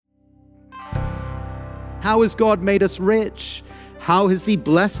How has God made us rich? How has he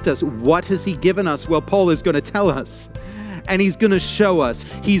blessed us? What has he given us? Well, Paul is going to tell us, and he's going to show us.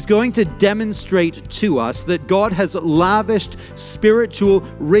 He's going to demonstrate to us that God has lavished spiritual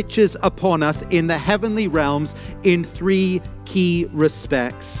riches upon us in the heavenly realms in three key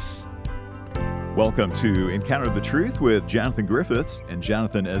respects. Welcome to Encounter the Truth with Jonathan Griffiths. And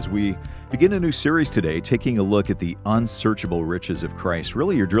Jonathan, as we begin a new series today, taking a look at the unsearchable riches of Christ,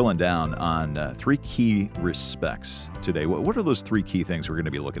 really you're drilling down on three key respects today. What are those three key things we're going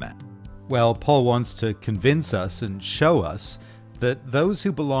to be looking at? Well, Paul wants to convince us and show us that those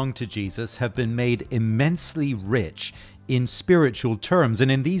who belong to Jesus have been made immensely rich in spiritual terms, and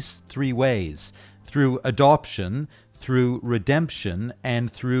in these three ways: through adoption, through redemption,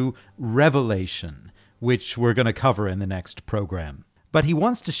 and through revelation, which we're going to cover in the next program. But he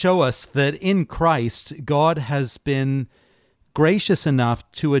wants to show us that in Christ, God has been gracious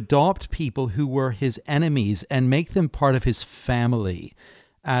enough to adopt people who were his enemies and make them part of his family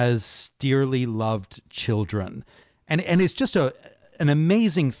as dearly loved children. And it's just an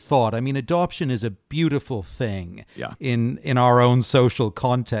amazing thought. I mean, adoption is a beautiful thing in our own social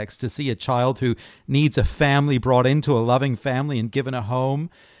context, to see a child who needs a family brought into a loving family and given a home,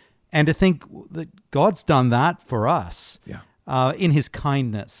 and to think that God's done that for us in his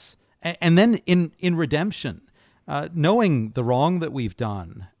kindness. And then in redemption, knowing the wrong that we've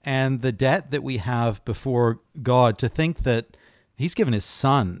done and the debt that we have before God, to think that he's given his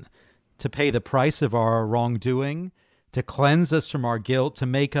son to pay the price of our wrongdoing, to cleanse us from our guilt, to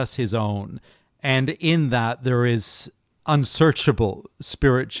make us his own. And in that, there is unsearchable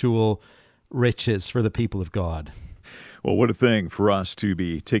spiritual riches for the people of God. Well, what a thing for us to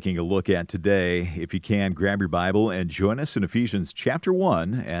be taking a look at today. If you can, grab your Bible and join us in Ephesians chapter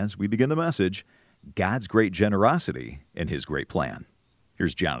 1 as we begin the message, God's Great Generosity and His Great Plan.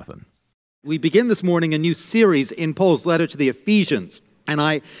 Here's Jonathan. We begin this morning a new series in Paul's letter to the Ephesians. And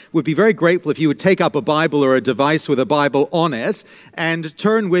I would be very grateful if you would take up a Bible or a device with a Bible on it and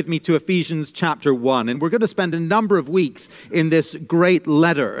turn with me to Ephesians chapter 1. And we're going to spend a number of weeks in this great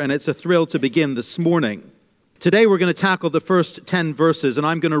letter, and it's a thrill to begin this morning. Today we're going to tackle the first 10 verses, and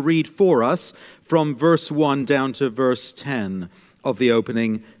I'm going to read for us from verse 1 down to verse 10 of the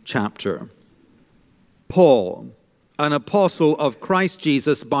opening chapter. Paul, an apostle of Christ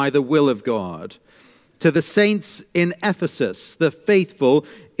Jesus by the will of God, to the saints in Ephesus, the faithful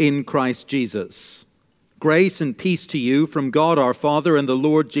in Christ Jesus. Grace and peace to you from God our Father and the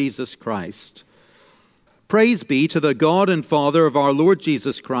Lord Jesus Christ. Praise be to the God and Father of our Lord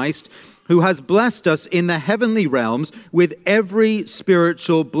Jesus Christ, who has blessed us in the heavenly realms with every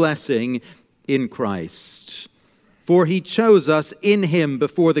spiritual blessing in Christ. For he chose us in him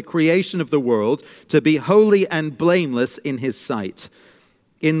before the creation of the world to be holy and blameless in his sight.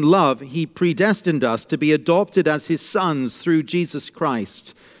 In love, he predestined us to be adopted as his sons through Jesus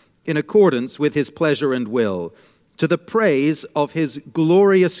Christ, in accordance with his pleasure and will, to the praise of his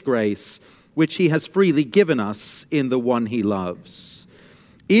glorious grace, which he has freely given us in the one he loves.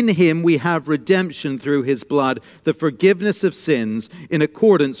 In him we have redemption through his blood, the forgiveness of sins, in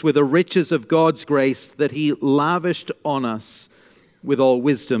accordance with the riches of God's grace that he lavished on us with all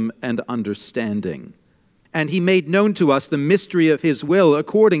wisdom and understanding. And he made known to us the mystery of his will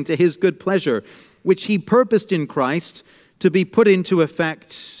according to his good pleasure, which he purposed in Christ to be put into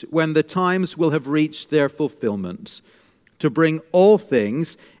effect when the times will have reached their fulfillment, to bring all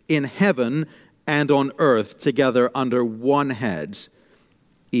things in heaven and on earth together under one head,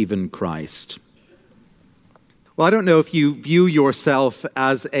 even Christ. Well, I don't know if you view yourself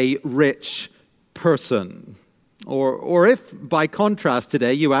as a rich person, or if, by contrast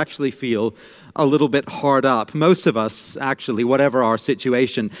today, you actually feel a little bit hard up. Most of us, actually, whatever our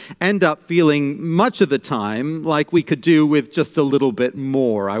situation, end up feeling much of the time like we could do with just a little bit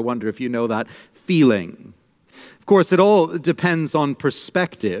more. I wonder if you know that feeling. Of course, it all depends on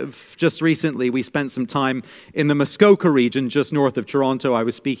perspective. Just recently, we spent some time in the Muskoka region, just north of Toronto. I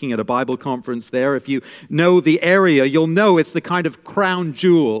was speaking at a Bible conference there. If you know the area, you'll know it's the kind of crown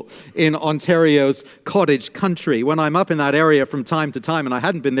jewel in Ontario's cottage country. When I'm up in that area from time to time, and I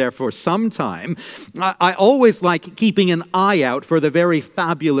hadn't been there for some time, I always like keeping an eye out for the very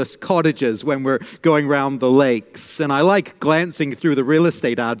fabulous cottages when we're going round the lakes. And I like glancing through the real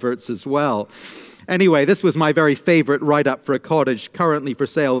estate adverts as well. Anyway, this was my very favorite write-up for a cottage currently for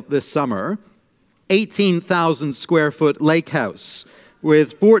sale this summer. 18,000 square foot lake house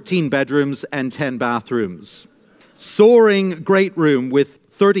with 14 bedrooms and 10 bathrooms. Soaring great room with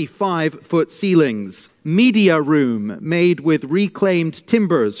 35-foot ceilings. Media room made with reclaimed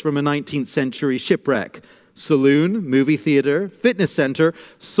timbers from a 19th century shipwreck. saloon, movie theater, fitness center,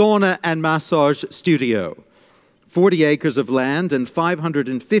 sauna and massage studio, 40 acres of land and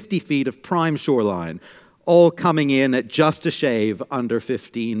 550 feet of prime shoreline, all coming in at just a shave under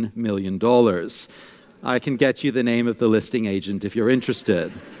 $15 million. I can get you the name of the listing agent if you're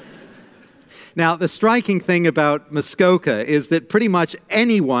interested. Now, the striking thing about Muskoka is that pretty much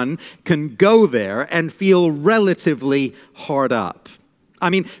anyone can go there and feel relatively hard up. I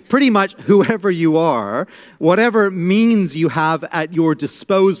mean, pretty much whoever you are, whatever means you have at your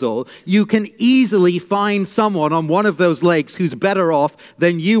disposal, you can easily find someone on one of those lakes who's better off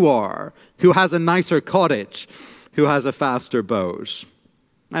than you are, who has a nicer cottage, who has a faster boat.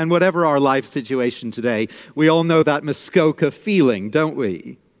 And whatever our life situation today, we all know that Muskoka feeling, don't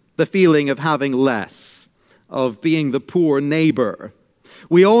we? The feeling of having less, of being the poor neighbor.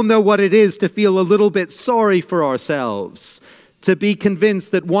 We all know what it is to feel a little bit sorry for ourselves, to be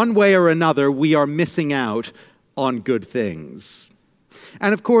convinced that one way or another we are missing out on good things.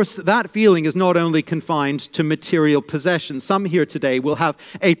 And of course, that feeling is not only confined to material possessions. Some here today will have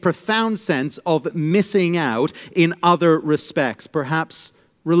a profound sense of missing out in other respects, perhaps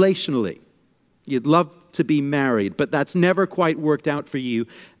relationally. You'd love to be married, but that's never quite worked out for you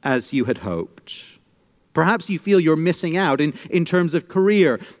as you had hoped. Perhaps you feel you're missing out in terms of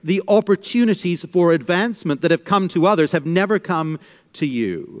career. The opportunities for advancement that have come to others have never come to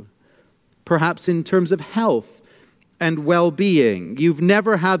you. Perhaps in terms of health and well-being, you've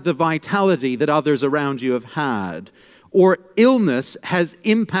never had the vitality that others around you have had. Or illness has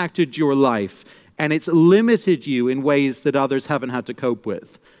impacted your life and it's limited you in ways that others haven't had to cope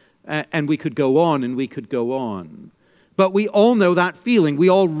with. And we could go on and we could go on. But we all know that feeling. We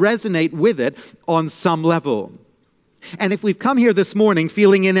all resonate with it on some level. And if we've come here this morning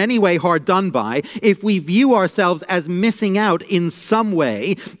feeling in any way hard done by, if we view ourselves as missing out in some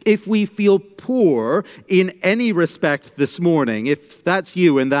way, if we feel poor in any respect this morning, if that's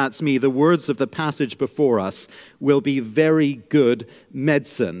you and that's me, the words of the passage before us will be very good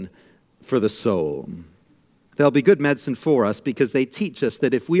medicine for the soul. They'll be good medicine for us because they teach us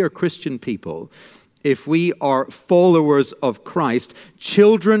that if we are Christian people, if we are followers of Christ,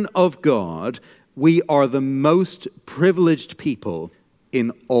 children of God, we are the most privileged people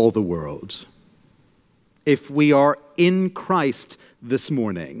in all the world. If we are in Christ this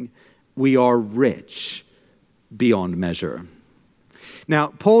morning, we are rich beyond measure. Now,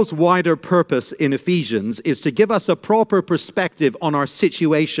 Paul's wider purpose in Ephesians is to give us a proper perspective on our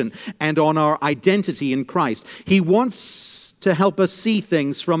situation and on our identity in Christ. He wants to help us see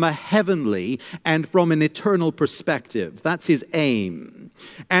things from a heavenly and from an eternal perspective. That's his aim.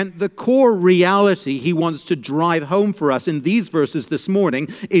 And the core reality he wants to drive home for us in these verses this morning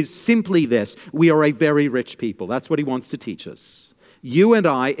is simply this: we are a very rich people. That's what he wants to teach us. You and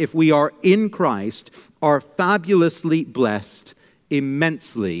I, if we are in Christ, are fabulously blessed,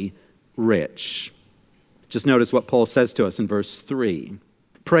 immensely rich. Just notice what Paul says to us in verse 3.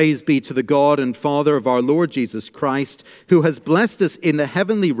 Praise be to the God and Father of our Lord Jesus Christ, who has blessed us in the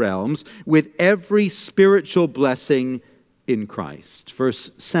heavenly realms with every spiritual blessing in Christ.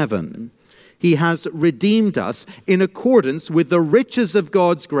 Verse 7. He has redeemed us in accordance with the riches of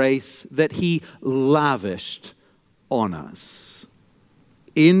God's grace that he lavished on us.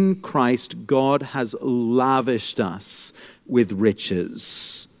 In Christ, God has lavished us with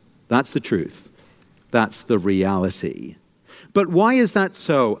riches. That's the truth. That's the reality. But why is that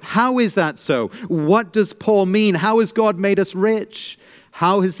so? How is that so? What does Paul mean? How has God made us rich?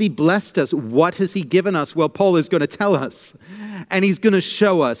 How has he blessed us? What has he given us? Well, Paul is going to tell us. And he's going to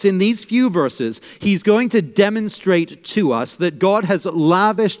show us. In these few verses, he's going to demonstrate to us that God has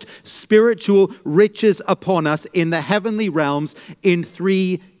lavished spiritual riches upon us in the heavenly realms in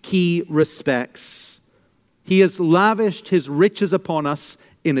three key respects. He has lavished his riches upon us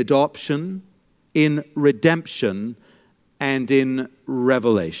in adoption, in redemption, and in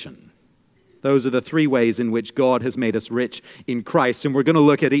revelation. Those are the three ways in which God has made us rich in Christ, and we're going to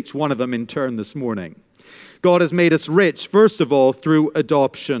look at each one of them in turn this morning. God has made us rich, first of all, through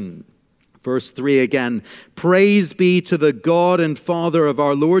adoption. Verse 3 again, praise be to the God and Father of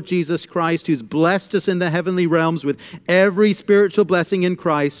our Lord Jesus Christ, who's blessed us in the heavenly realms with every spiritual blessing in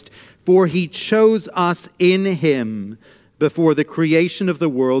Christ, for he chose us in him before the creation of the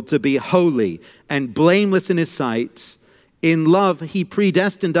world to be holy and blameless in his sight. In love, he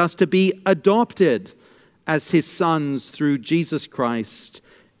predestined us to be adopted as his sons through Jesus Christ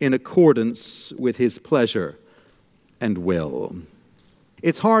in accordance with his pleasure and will.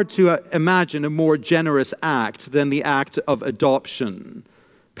 It's hard to imagine a more generous act than the act of adoption.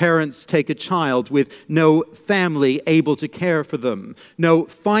 Parents take a child with no family able to care for them, no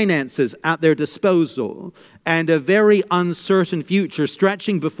finances at their disposal, and a very uncertain future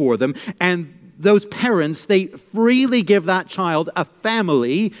stretching before them. And those parents, they freely give that child a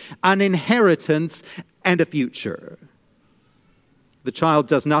family, an inheritance, and a future. The child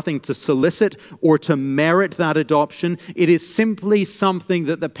does nothing to solicit or to merit that adoption. It is simply something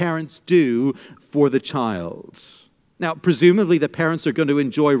that the parents do for the child. Now, presumably the parents are going to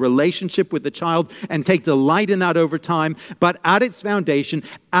enjoy relationship with the child and take delight in that over time, but at its foundation,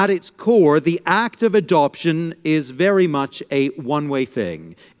 at its core, the act of adoption is very much a one-way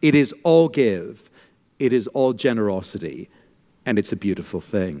thing. It is all give, it is all generosity, and it's a beautiful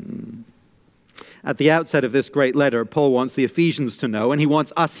thing. At the outset of this great letter, Paul wants the Ephesians to know, and he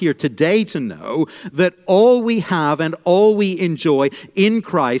wants us here today to know, that all we have and all we enjoy in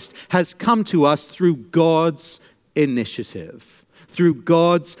Christ has come to us through God's initiative, through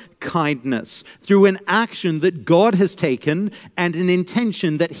God's kindness, through an action that God has taken and an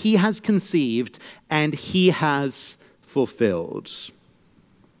intention that he has conceived and he has fulfilled.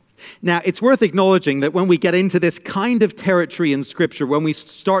 Now, it's worth acknowledging that when we get into this kind of territory in Scripture, when we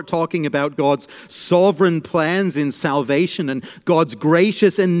start talking about God's sovereign plans in salvation and God's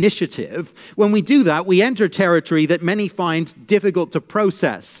gracious initiative, when we do that, we enter territory that many find difficult to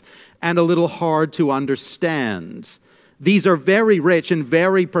process and a little hard to understand. These are very rich and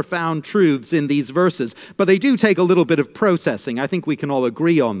very profound truths in these verses, but they do take a little bit of processing. I think we can all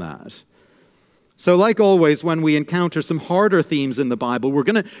agree on that. So like always, when we encounter some harder themes in the Bible, we're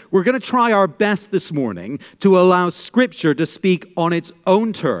going to try our best this morning to allow Scripture to speak on its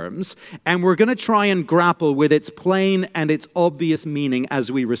own terms, and we're going to try and grapple with its plain and its obvious meaning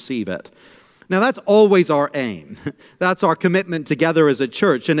as we receive it. Now, that's always our aim. That's our commitment together as a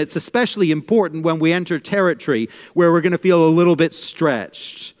church, and it's especially important when we enter territory where we're going to feel a little bit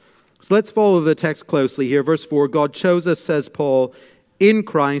stretched. So let's follow the text closely here. Verse 4, God chose us, says Paul, in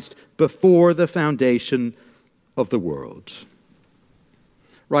Christ before the foundation of the world.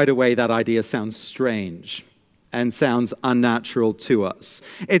 Right away, that idea sounds strange and sounds unnatural to us.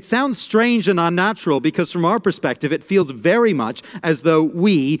 It sounds strange and unnatural because from our perspective, it feels very much as though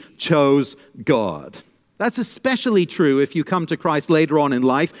we chose God. That's especially true if you come to Christ later on in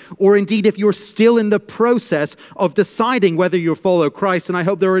life, or indeed if you're still in the process of deciding whether you'll follow Christ. And I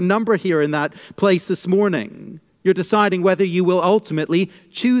hope there are a number here in that place this morning. You're deciding whether you will ultimately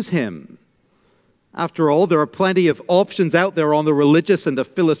choose him. After all, there are plenty of options out there on the religious and the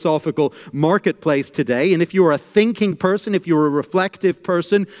philosophical marketplace today. And if you're a thinking person, if you're a reflective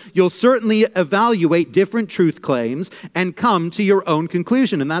person, you'll certainly evaluate different truth claims and come to your own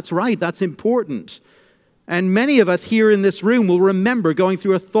conclusion. And that's right, that's important. And many of us here in this room will remember going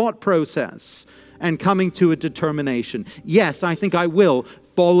through a thought process and coming to a determination. Yes, I think I will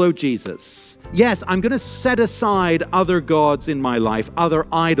follow Jesus. Yes, I'm going to set aside other gods in my life, other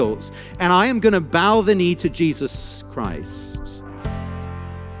idols, and I am going to bow the knee to Jesus Christ.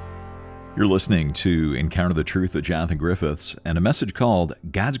 You're listening to Encounter the Truth with Jonathan Griffiths and a message called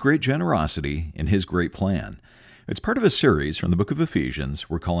God's Great Generosity in His Great Plan. It's part of a series from the book of Ephesians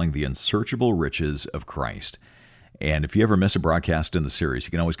we're calling The Unsearchable Riches of Christ. And if you ever miss a broadcast in the series,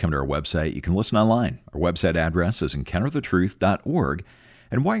 you can always come to our website. You can listen online. Our website address is encounterthetruth.org.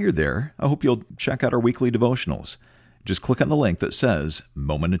 And while you're there, I hope you'll check out our weekly devotionals. Just click on the link that says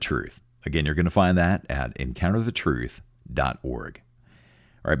Moment of Truth. Again, you're going to find that at encounterthetruth.org.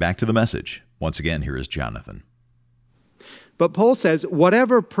 All right, back to the message. Once again, here is Jonathan. But Paul says,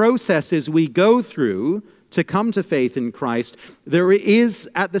 whatever processes we go through to come to faith in Christ, there is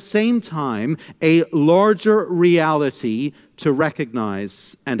at the same time a larger reality to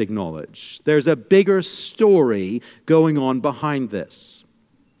recognize and acknowledge. There's a bigger story going on behind this.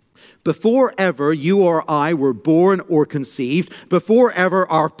 Before ever you or I were born or conceived, before ever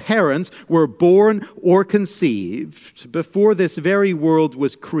our parents were born or conceived, before this very world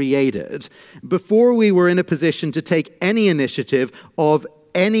was created, before we were in a position to take any initiative of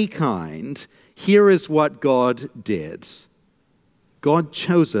any kind, here is what God did. God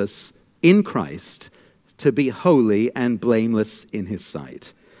chose us in Christ to be holy and blameless in His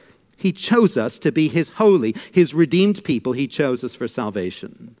sight. He chose us to be His holy, His redeemed people. He chose us for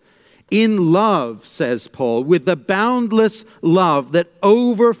salvation. In love, says Paul, with the boundless love that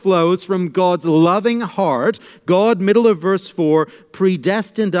overflows from God's loving heart, God, middle of verse 4,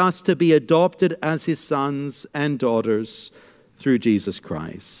 predestined us to be adopted as His sons and daughters through Jesus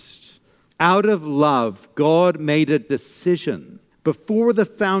Christ. Out of love, God made a decision before the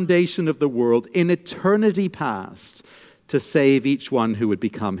foundation of the world in eternity past to save each one who would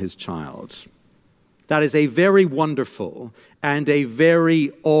become His child. That is a very wonderful and a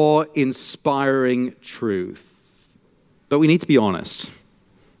very awe-inspiring truth. But we need to be honest.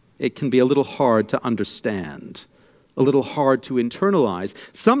 It can be a little hard to understand, a little hard to internalize,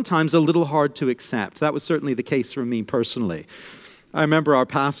 sometimes a little hard to accept. That was certainly the case for me personally. I remember our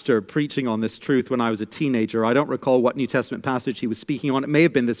pastor preaching on this truth when I was a teenager. I don't recall what New Testament passage he was speaking on. It may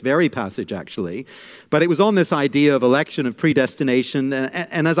have been this very passage, actually. But it was on this idea of election, of predestination.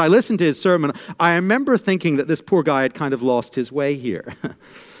 And as I listened to his sermon, I remember thinking that this poor guy had kind of lost his way here.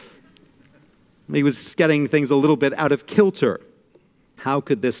 He was getting things a little bit out of kilter. How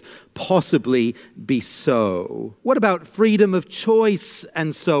could this possibly be so? What about freedom of choice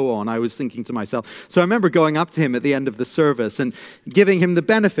and so on? I was thinking to myself. So I remember going up to him at the end of the service and giving him the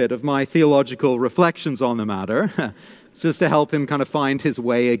benefit of my theological reflections on the matter, just to help him kind of find his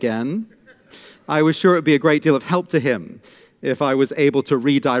way again. I was sure it would be a great deal of help to him if I was able to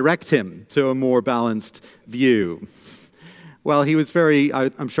redirect him to a more balanced view. Well, he was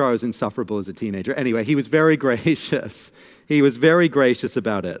I'm sure I was insufferable as a teenager. Anyway, he was very gracious. He was very gracious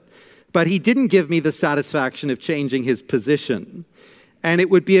about it. But he didn't give me the satisfaction of changing his position. And it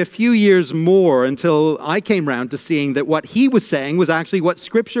would be a few years more until I came round to seeing that what he was saying was actually what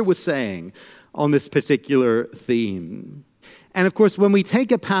Scripture was saying on this particular theme. And of course, when we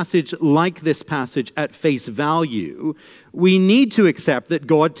take a passage like this passage at face value, we need to accept that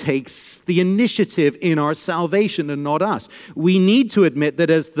God takes the initiative in our salvation and not us. We need to admit that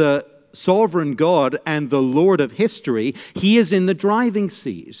as the sovereign God and the Lord of history, he is in the driving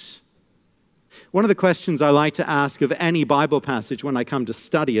seat. One of the questions I like to ask of any Bible passage when I come to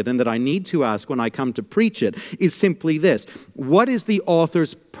study it, and that I need to ask when I come to preach it, is simply this: what is the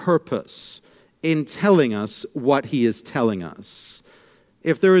author's purpose in telling us what he is telling us?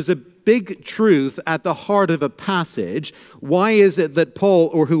 If there is a big truth at the heart of a passage, why is it that Paul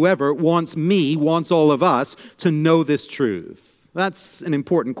or whoever wants all of us to know this truth? That's an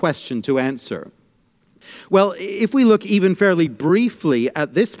important question to answer. Well, if we look even fairly briefly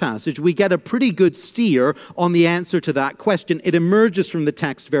at this passage, we get a pretty good steer on the answer to that question. It emerges from the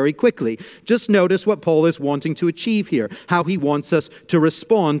text very quickly. Just notice what Paul is wanting to achieve here, how he wants us to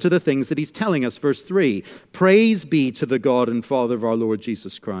respond to the things that he's telling us. Verse 3, praise be to the God and Father of our Lord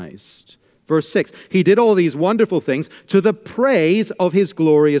Jesus Christ. Verse 6, he did all these wonderful things to the praise of his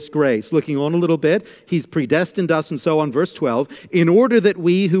glorious grace. Looking on a little bit, he's predestined us and so on. Verse 12, in order that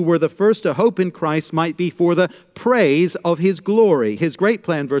we who were the first to hope in Christ might be for the praise of his glory. His great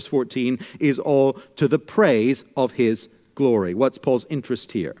plan, verse 14, is all to the praise of his glory. What's Paul's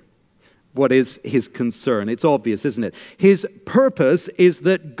interest here? What is his concern? It's obvious, isn't it? His purpose is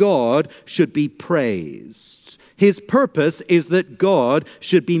that God should be praised. His purpose is that God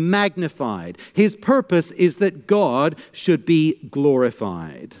should be magnified. His purpose is that God should be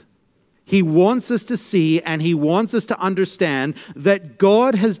glorified. He wants us to see and he wants us to understand that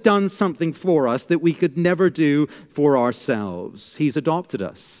God has done something for us that we could never do for ourselves. He's adopted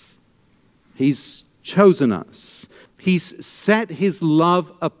us. He's chosen us. He's set his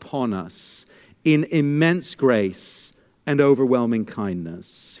love upon us in immense grace and overwhelming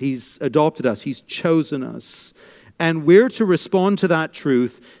kindness. He's adopted us. He's chosen us. And we're to respond to that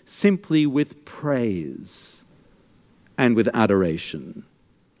truth simply with praise and with adoration.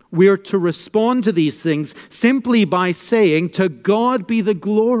 We're to respond to these things simply by saying, to God be the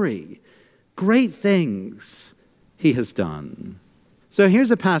glory. Great things he has done. So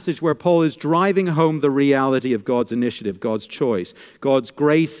here's a passage where Paul is driving home the reality of God's initiative, God's choice, God's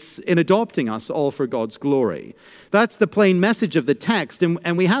grace in adopting us all for God's glory. That's the plain message of the text,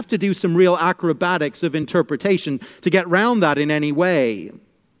 and we have to do some real acrobatics of interpretation to get round that in any way.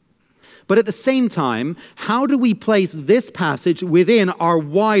 But at the same time, how do we place this passage within our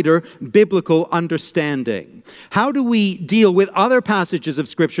wider biblical understanding? How do we deal with other passages of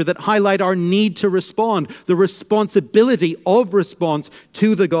Scripture that highlight our need to respond, the responsibility of response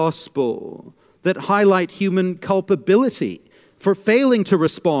to the gospel, that highlight human culpability for failing to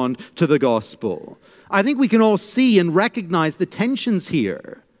respond to the gospel? I think we can all see and recognize the tensions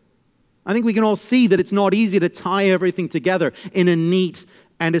here. I think we can all see that it's not easy to tie everything together in a neat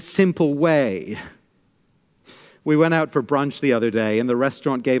and a simple way. We went out for brunch the other day, and the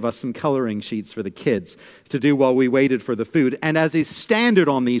restaurant gave us some coloring sheets for the kids to do while we waited for the food. And as is standard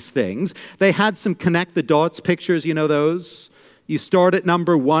on these things, they had some connect the dots pictures, you know those? You start at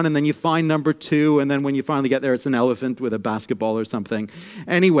number 1, and then you find number 2, and then when you finally get there, it's an elephant with a basketball or something.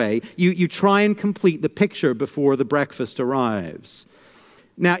 Anyway, you try and complete the picture before the breakfast arrives.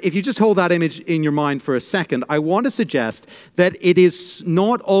 Now, if you just hold that image in your mind for a second, I want to suggest that it is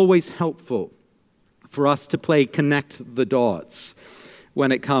not always helpful for us to play connect the dots.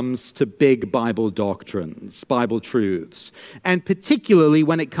 when it comes to big Bible doctrines, Bible truths, and particularly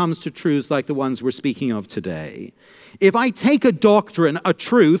when it comes to truths like the ones we're speaking of today. If I take a doctrine, a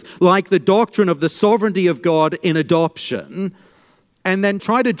truth, like the doctrine of the sovereignty of God in adoption, and then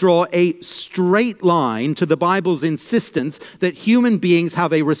try to draw a straight line to the Bible's insistence that human beings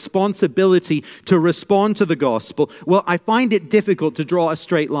have a responsibility to respond to the gospel, well, I find it difficult to draw a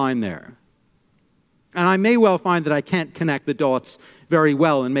straight line there. And I may well find that I can't connect the dots very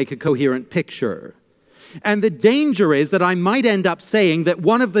well and make a coherent picture. And the danger is that I might end up saying that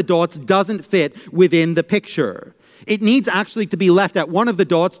one of the dots doesn't fit within the picture. It needs actually to be left at one of the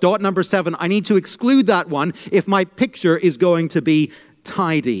dots, dot number 7. I need to exclude that one if my picture is going to be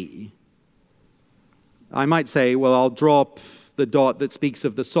tidy. I might say, well, I'll drop the dot that speaks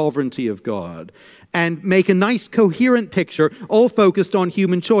of the sovereignty of God and make a nice coherent picture all focused on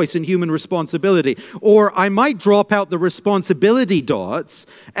human choice and human responsibility. Or I might drop out the responsibility dots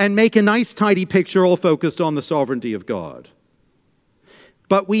and make a nice tidy picture all focused on the sovereignty of God.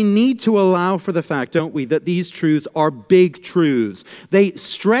 But we need to allow for the fact, don't we, that these truths are big truths. They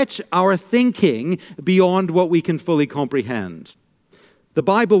stretch our thinking beyond what we can fully comprehend. The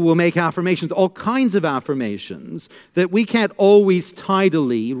Bible will make affirmations, all kinds of affirmations, that we can't always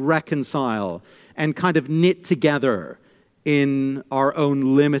tidily reconcile and kind of knit together in our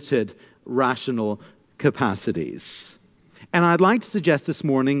own limited rational capacities. And I'd like to suggest this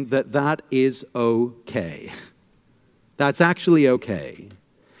morning that that is okay. That's actually okay.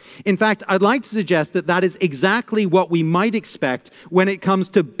 In fact, I'd like to suggest that that is exactly what we might expect when it comes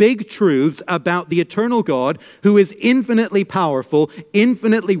to big truths about the eternal God who is infinitely powerful,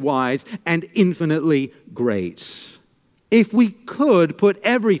 infinitely wise, and infinitely great. If we could put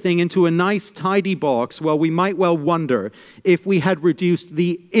everything into a nice, tidy box, well, we might well wonder if we had reduced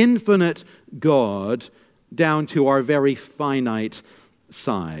the infinite God down to our very finite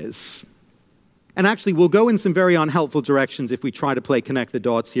size. And actually, we'll go in some very unhelpful directions if we try to play connect the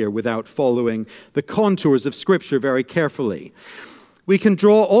dots here without following the contours of Scripture very carefully. We can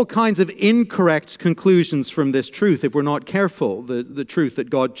draw all kinds of incorrect conclusions from this truth if we're not careful, the truth that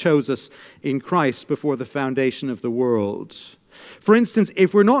God chose us in Christ before the foundation of the world. For instance,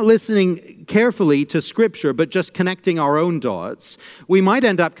 if we're not listening carefully to Scripture but just connecting our own dots, we might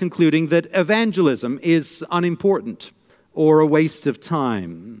end up concluding that evangelism is unimportant or a waste of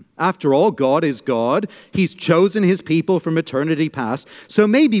time. After all, God is God. He's chosen his people from eternity past, so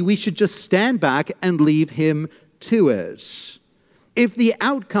maybe we should just stand back and leave him to it. If the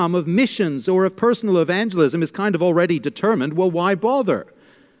outcome of missions or of personal evangelism is kind of already determined, well, why bother?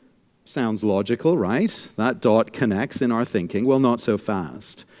 Sounds logical, right? That dot connects in our thinking. Well, not so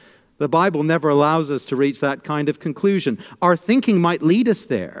fast. The Bible never allows us to reach that kind of conclusion. Our thinking might lead us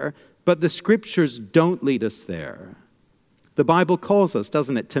there, but the Scriptures don't lead us there. The Bible calls us,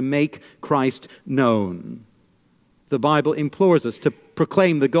 doesn't it, to make Christ known. The Bible implores us to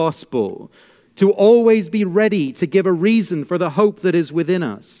proclaim the gospel, to always be ready to give a reason for the hope that is within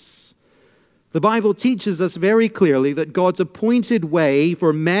us. The Bible teaches us very clearly that God's appointed way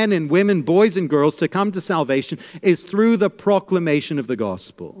for men and women, boys and girls to come to salvation is through the proclamation of the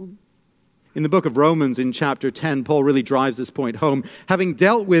gospel. In the book of Romans, in chapter 10, Paul really drives this point home. Having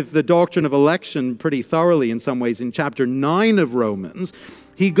dealt with the doctrine of election pretty thoroughly in some ways in chapter 9 of Romans,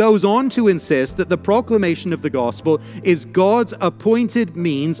 he goes on to insist that the proclamation of the gospel is God's appointed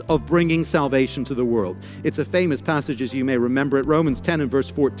means of bringing salvation to the world. It's a famous passage, as you may remember it, Romans 10 and verse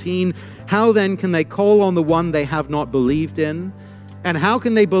 14. How then can they call on the one they have not believed in? And how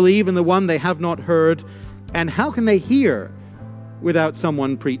can they believe in the one they have not heard? And how can they hear without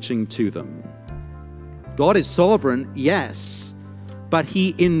someone preaching to them? God is sovereign, yes, but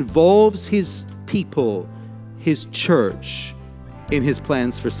he involves his people, his church, in his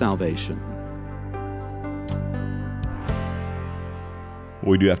plans for salvation.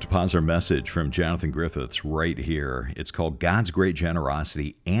 We do have to pause our message from Jonathan Griffiths right here. It's called God's Great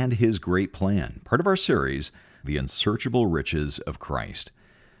Generosity and His Great Plan, part of our series, The Unsearchable Riches of Christ.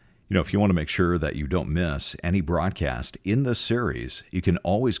 You know, if you want to make sure that you don't miss any broadcast in this series, you can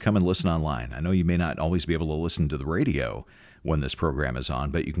always come and listen online. I know you may not always be able to listen to the radio when this program is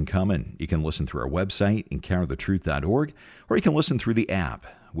on, but you can come and you can listen through our website, encounterthetruth.org, or you can listen through the app,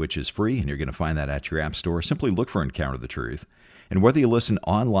 which is free, and you're going to find that at your app store. Simply look for Encounter the Truth. And whether you listen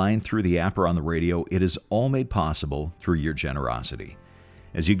online, through the app, or on the radio, it is all made possible through your generosity.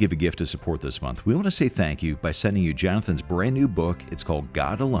 As you give a gift to support this month, we want to say thank you by sending you Jonathan's brand new book. It's called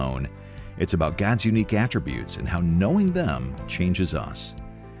God Alone. It's about God's unique attributes and how knowing them changes us.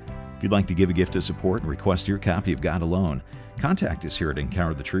 If you'd like to give a gift to support and request your copy of God Alone, contact us here at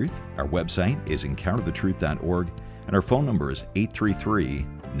Encounter the Truth. Our website is encounterthetruth.org, and our phone number is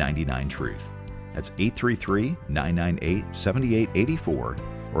 833-99-TRUTH. That's 833-998-7884 or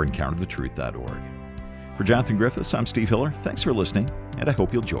encounterthetruth.org. For Jonathan Griffiths, I'm Steve Hiller. Thanks for listening, and I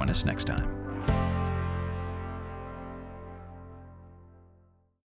hope you'll join us next time.